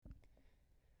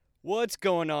What's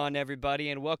going on, everybody,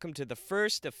 and welcome to the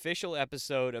first official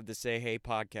episode of the Say Hey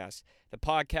podcast, the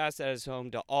podcast that is home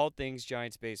to all things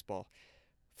Giants baseball.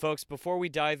 Folks, before we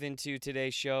dive into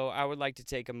today's show, I would like to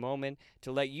take a moment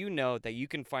to let you know that you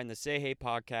can find the Say Hey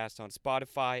podcast on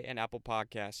Spotify and Apple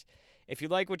Podcasts. If you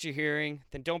like what you're hearing,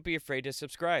 then don't be afraid to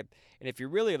subscribe. And if you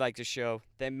really like the show,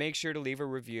 then make sure to leave a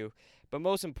review. But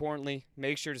most importantly,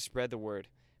 make sure to spread the word.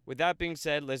 With that being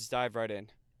said, let's dive right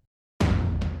in.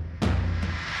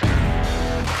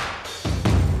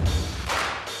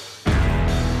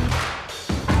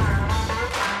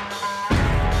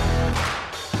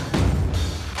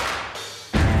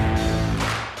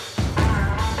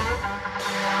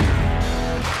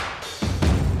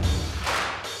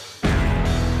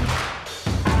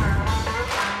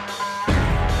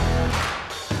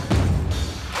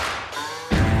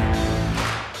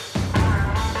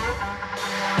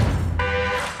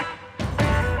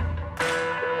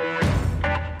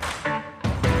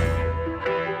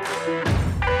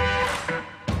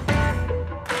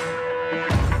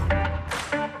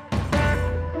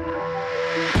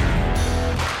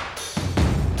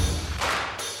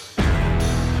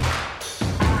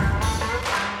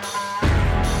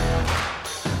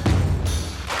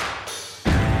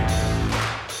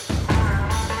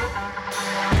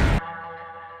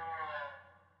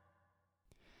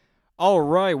 All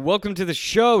right, welcome to the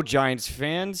show, Giants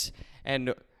fans,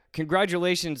 and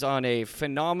congratulations on a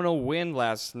phenomenal win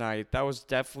last night. That was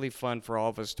definitely fun for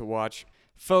all of us to watch.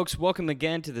 Folks, welcome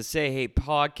again to the Say Hey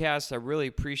podcast. I really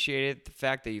appreciate it. The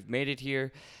fact that you've made it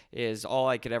here is all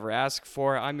I could ever ask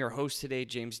for. I'm your host today,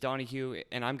 James Donahue,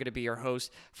 and I'm going to be your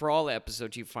host for all the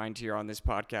episodes you find here on this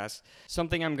podcast.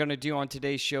 Something I'm going to do on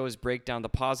today's show is break down the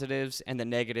positives and the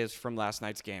negatives from last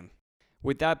night's game.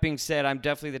 With that being said, I'm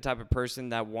definitely the type of person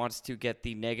that wants to get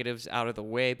the negatives out of the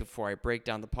way before I break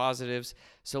down the positives.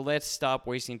 So let's stop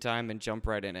wasting time and jump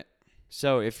right in it.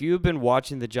 So if you've been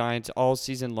watching the Giants all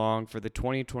season long for the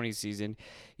 2020 season,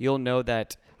 you'll know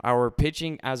that our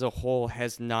pitching as a whole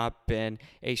has not been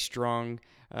a strong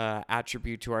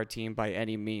attribute to our team by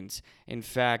any means. In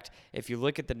fact, if you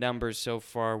look at the numbers so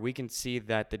far, we can see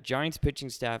that the Giants pitching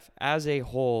staff as a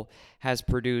whole has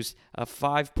produced a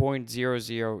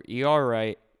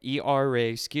 5.00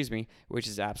 ERA, which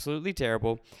is absolutely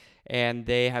terrible. And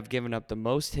they have given up the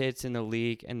most hits in the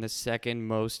league and the second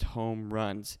most home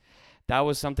runs. That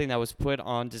was something that was put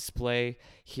on display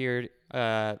here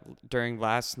during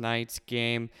last night's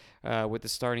game with the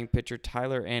starting pitcher,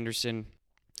 Tyler Anderson.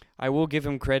 I will give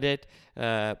him credit.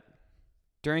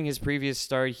 During his previous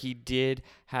start, he did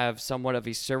have somewhat of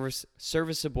a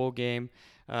serviceable game.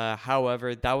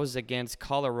 However, that was against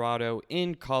Colorado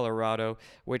in Colorado,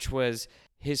 which was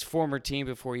his former team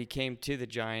before he came to the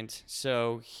Giants.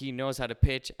 So he knows how to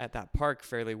pitch at that park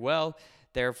fairly well.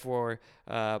 Therefore,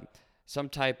 some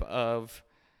type of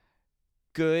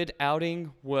good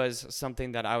outing was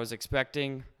something that I was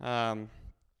expecting.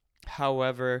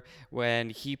 However,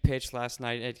 when he pitched last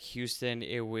night at Houston,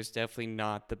 it was definitely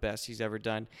not the best he's ever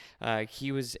done.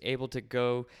 He was able to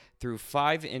go through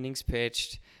 5 innings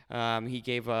pitched. He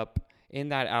gave up in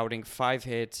that outing 5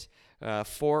 hits,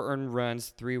 4 earned runs,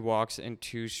 3 walks, and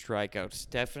 2 strikeouts.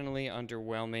 Definitely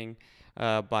underwhelming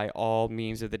by all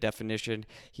means of the definition.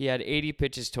 He had 80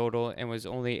 pitches total and was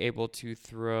only able to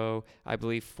throw, I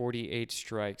believe, 48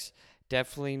 strikes.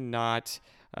 Definitely not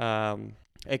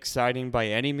exciting by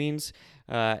any means,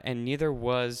 and neither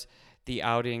was the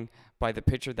outing by the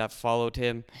pitcher that followed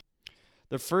him.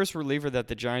 The first reliever that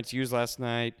the Giants used last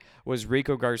night was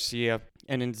Rico Garcia,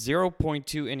 and in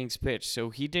 0.2 innings pitched, so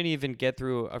he didn't even get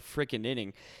through a freaking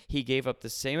inning. He gave up the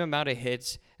same amount of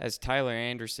hits as Tyler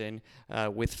Anderson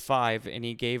with 5, and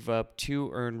he gave up 2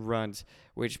 earned runs,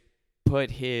 which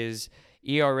put his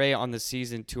ERA on the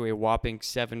season to a whopping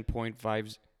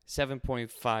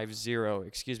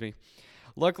 7.50.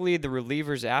 Luckily, the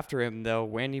relievers after him, though,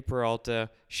 Wandy Peralta,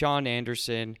 Sean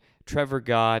Anderson, Trevor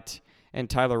Gott, and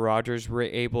Tyler Rogers were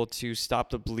able to stop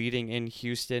the bleeding in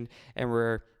Houston and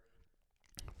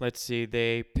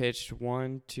they pitched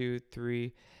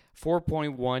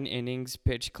 4.1 innings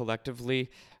pitched collectively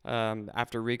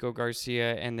after Rico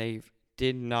Garcia, and they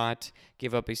did not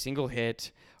give up a single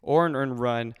hit or an earned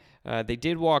run. They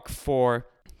did walk 4,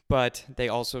 but they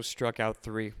also struck out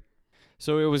 3.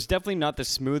 So it was definitely not the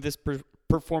smoothest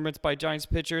performance by Giants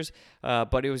pitchers,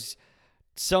 but it was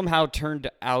somehow turned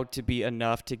out to be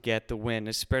enough to get the win,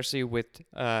 especially with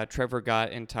Trevor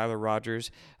Gott and Tyler Rogers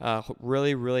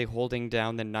really holding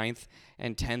down the 9th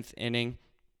and 10th inning.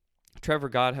 Trevor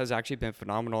Gott has actually been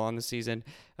phenomenal on the season,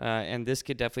 and this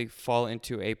could definitely fall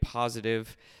into a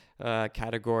positive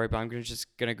category, but I'm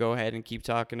just going to go ahead and keep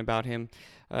talking about him.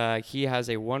 He has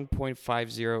a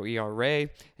 1.50 ERA,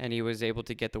 and he was able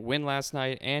to get the win last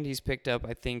night, and he's picked up,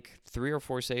 I think, 3 or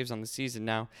 4 saves on the season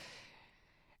now.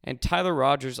 And Tyler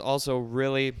Rogers also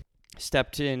really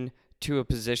stepped in to a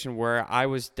position where I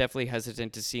was definitely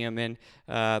hesitant to see him in.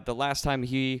 The last time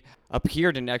he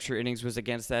appeared in extra innings was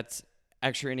against that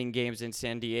extra inning games in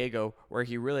San Diego, where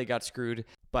he really got screwed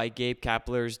by Gabe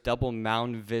Kapler's double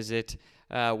mound visit,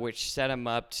 which set him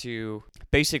up to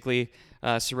basically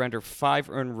surrender 5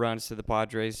 earned runs to the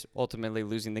Padres, ultimately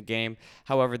losing the game.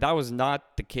 However, that was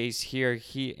not the case here.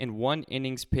 In 1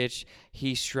 innings pitch,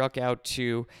 he struck out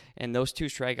 2, and those 2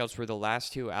 strikeouts were the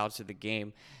last 2 outs of the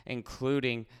game,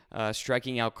 including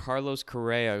striking out Carlos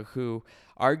Correa, who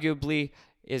arguably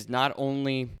is not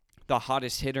only the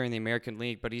hottest hitter in the American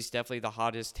League, but he's definitely the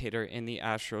hottest hitter in the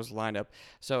Astros lineup.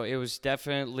 So it was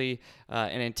definitely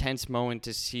an intense moment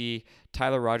to see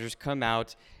Tyler Rogers come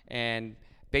out and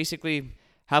basically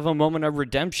have a moment of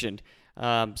redemption.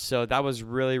 So that was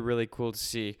really, really cool to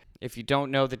see. If you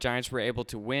don't know, the Giants were able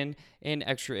to win in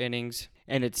extra innings,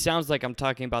 and it sounds like I'm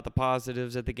talking about the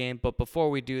positives of the game, but before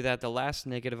we do that, the last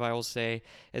negative I will say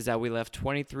is that we left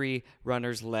 23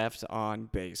 runners left on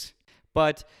base.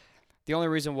 But the only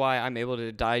reason why I'm able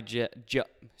to digest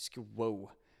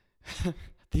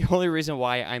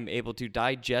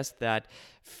that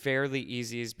fairly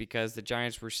easy is because the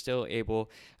Giants were still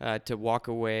able to walk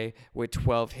away with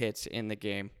 12 hits in the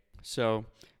game. So,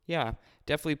 yeah,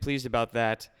 definitely pleased about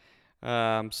that.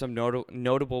 Some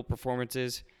notable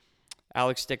performances.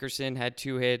 Alex Dickerson had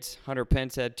 2 hits. Hunter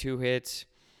Pence had 2 hits,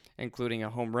 including a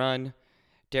home run.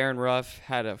 Darren Ruff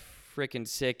had a freaking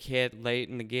sick hit late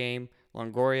in the game.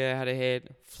 Longoria had a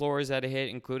hit. Flores had a hit,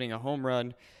 including a home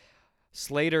run.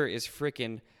 Slater is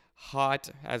freaking hot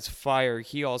as fire.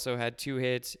 He also had 2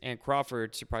 hits, and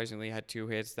Crawford surprisingly had 2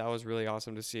 hits. That was really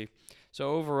awesome to see.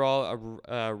 So overall,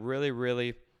 a really,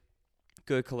 really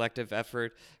good collective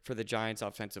effort for the Giants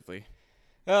offensively.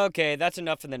 Okay, that's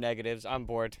enough for the negatives. I'm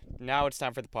bored. Now it's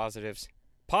time for the positives.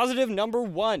 Positive number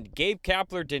 1, Gabe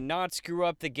Kapler did not screw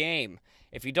up the game.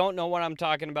 If you don't know what I'm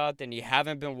talking about, then you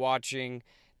haven't been watching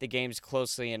the games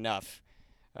closely enough.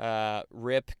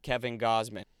 Rip Kevin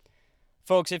Gausman.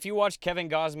 Folks, if you watched Kevin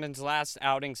Gausman's last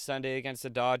outing Sunday against the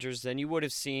Dodgers, then you would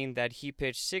have seen that he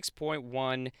pitched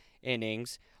 6.1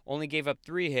 innings, only gave up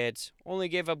 3 hits, only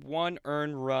gave up 1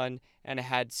 earned run, and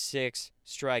had 6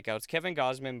 strikeouts. Kevin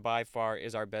Gausman, by far,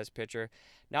 is our best pitcher.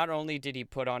 Not only did he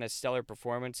put on a stellar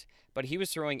performance, but he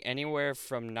was throwing anywhere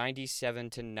from 97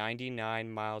 to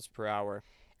 99 miles per hour.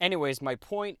 Anyways, my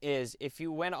point is, if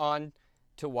you went on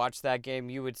to watch that game,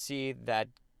 you would see that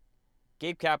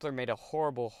Gabe Kapler made a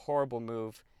horrible, horrible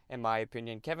move, in my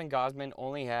opinion. Kevin Gausman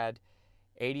only had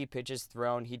 80 pitches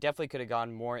thrown. He definitely could have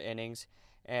gone more innings,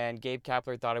 and Gabe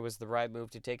Kapler thought it was the right move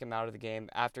to take him out of the game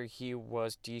after he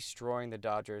was destroying the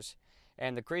Dodgers.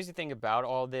 And the crazy thing about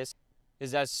all this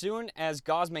is as soon as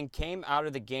Gausman came out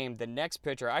of the game, the next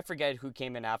pitcher, I forget who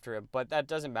came in after him, but that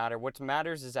doesn't matter. What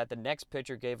matters is that the next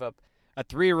pitcher gave up a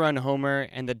 3-run homer,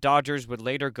 and the Dodgers would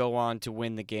later go on to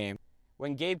win the game.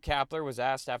 When Gabe Kapler was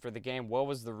asked after the game what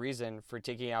was the reason for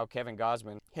taking out Kevin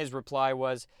Gausman, his reply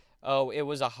was, "Oh, it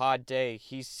was a hot day.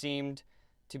 He seemed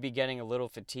to be getting a little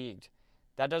fatigued."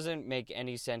 That doesn't make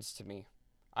any sense to me.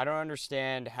 I don't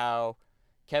understand how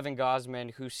Kevin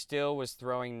Gausman, who still was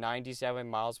throwing 97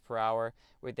 miles per hour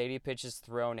with 80 pitches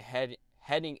thrown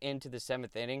heading into the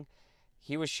 7th inning,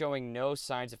 he was showing no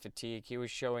signs of fatigue. He was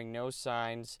showing no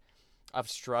signs of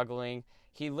struggling.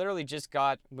 He literally just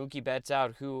got Mookie Betts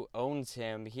out, who owns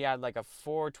him. He had like a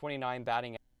 .429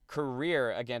 batting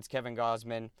career against Kevin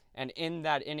Gausman, and in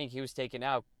that inning he was taken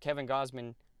out, Kevin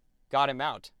Gausman got him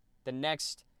out. The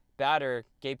next batter,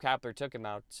 Gabe Kapler took him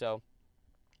out. So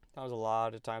that was a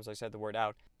lot of times I said the word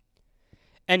out.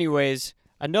 Anyways,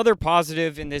 another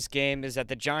positive in this game is that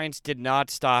the Giants did not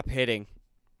stop hitting.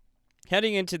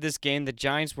 Heading into this game, the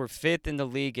Giants were 5th in the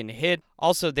league in hit.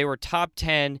 Also, they were top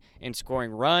 10 in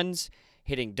scoring runs,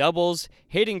 hitting doubles,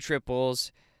 hitting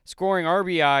triples, scoring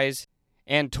RBIs,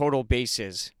 and total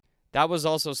bases. That was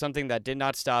also something that did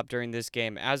not stop during this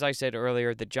game. As I said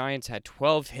earlier, the Giants had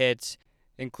 12 hits,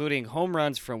 including home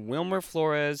runs from Wilmer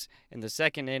Flores in the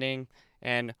 2nd inning,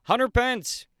 and Hunter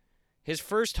Pence. His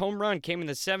first home run came in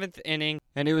the 7th inning,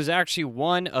 and it was actually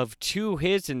one of 2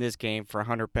 hits in this game for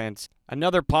Hunter Pence.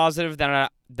 Another positive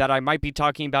that I might be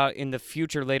talking about in the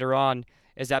future later on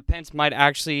is that Pence might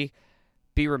actually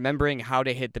be remembering how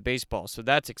to hit the baseball, so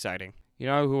that's exciting. You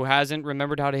know who hasn't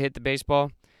remembered how to hit the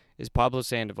baseball? Is Pablo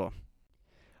Sandoval.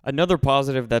 Another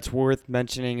positive that's worth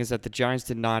mentioning is that the Giants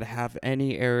did not have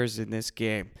any errors in this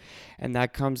game, and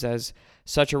that comes as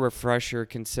such a refresher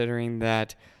considering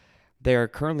that they are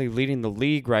currently leading the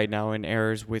league right now in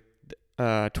errors with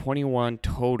 21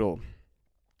 total.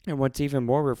 And what's even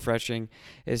more refreshing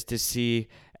is to see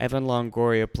Evan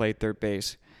Longoria play third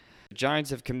base. The Giants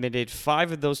have committed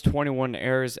 5 of those 21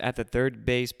 errors at the third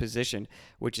base position,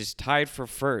 which is tied for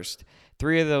first.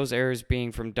 3 of those errors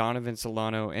being from Donovan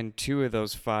Solano and 2 of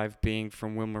those 5 being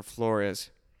from Wilmer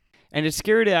Flores. And it's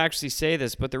scary to actually say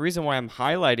this, but the reason why I'm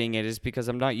highlighting it is because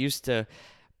I'm not used to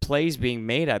plays being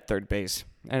made at third base.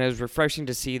 And it was refreshing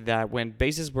to see that when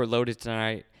bases were loaded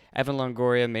tonight, Evan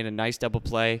Longoria made a nice double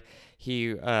play.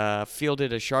 He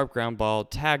fielded a sharp ground ball,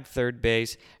 tagged third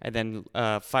base, and then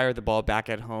fired the ball back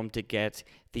at home to get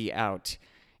the out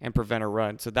and prevent a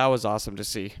run. So that was awesome to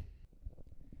see.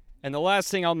 And the last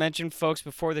thing I'll mention, folks,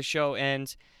 before the show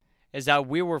ends, is that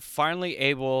we were finally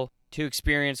able to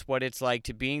experience what it's like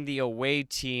to being the away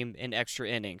team in extra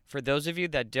innings. For those of you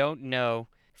that don't know,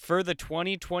 for the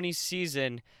 2020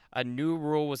 season, a new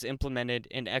rule was implemented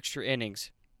in extra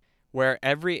innings, where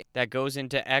every that goes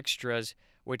into extras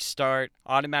would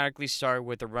automatically start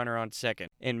with a runner on second.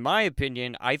 In my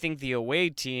opinion, I think the away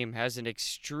team has an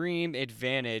extreme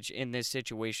advantage in this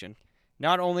situation.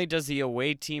 Not only does the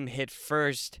away team hit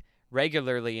first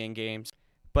regularly in games,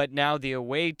 but now the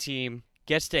away team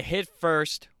gets to hit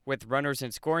first with runners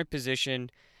in scoring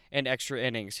position in extra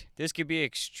innings. This could be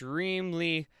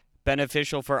extremely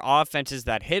beneficial for offenses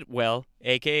that hit well,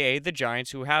 aka the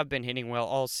Giants, who have been hitting well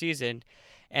all season,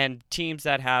 and teams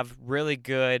that have really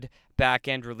good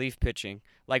back-end relief pitching,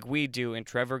 like we do in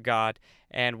Trevor Gott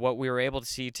and what we were able to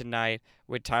see tonight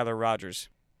with Tyler Rogers.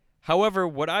 However,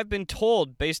 what I've been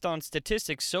told based on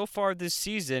statistics so far this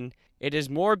season, it is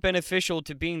more beneficial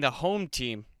to being the home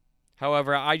team.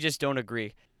 However, I just don't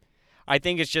agree. I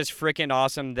think it's just freaking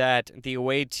awesome that the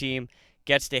away team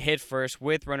gets to hit first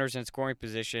with runners in scoring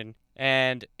position.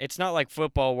 And it's not like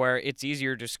football where it's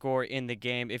easier to score in the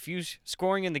game.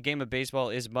 Scoring in the game of baseball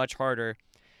is much harder.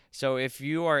 So if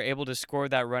you are able to score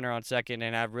that runner on second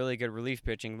and have really good relief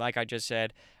pitching, like I just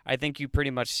said, I think you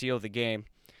pretty much seal the game.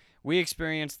 We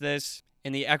experienced this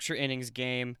in the extra innings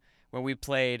game when we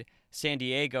played San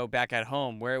Diego back at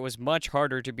home, where it was much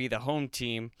harder to be the home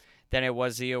team than it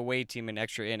was the away team in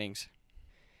extra innings.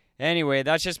 Anyway,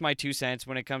 that's just my 2 cents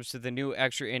when it comes to the new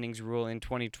extra innings rule in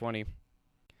 2020.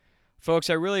 Folks,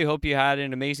 I really hope you had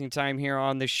an amazing time here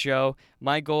on this show.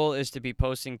 My goal is to be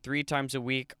posting 3 times a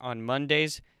week on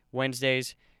Mondays,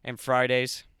 Wednesdays, and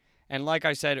Fridays. And like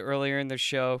I said earlier in the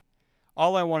show,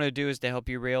 all I want to do is to help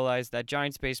you realize that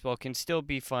Giants baseball can still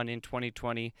be fun in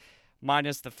 2020,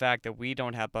 minus the fact that we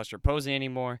don't have Buster Posey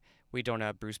anymore, we don't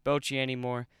have Bruce Bochy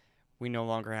anymore, we no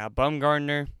longer have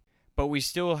Bumgarner, but we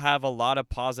still have a lot of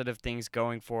positive things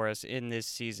going for us in this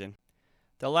season.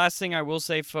 The last thing I will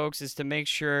say, folks, is to make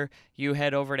sure you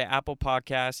head over to Apple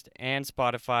Podcast and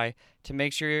Spotify to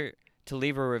make sure to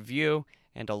leave a review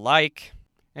and a like,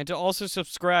 and to also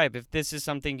subscribe if this is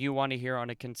something you want to hear on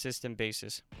a consistent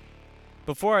basis.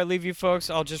 Before I leave you, folks,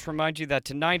 I'll just remind you that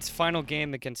tonight's final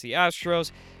game against the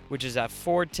Astros, which is at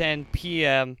 4:10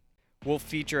 p.m., will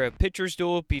feature a pitcher's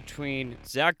duel between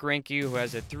Zach Greinke, who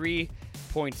has a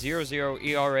 3.00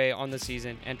 ERA on the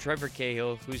season, and Trevor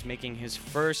Cahill, who's making his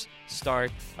first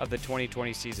start of the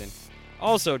 2020 season.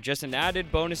 Also, just an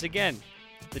added bonus again,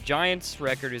 the Giants'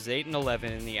 record is 8-11,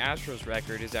 and the Astros'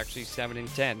 record is actually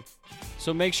 7-10.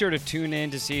 So make sure to tune in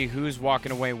to see who's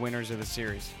walking away winners of the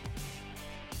series.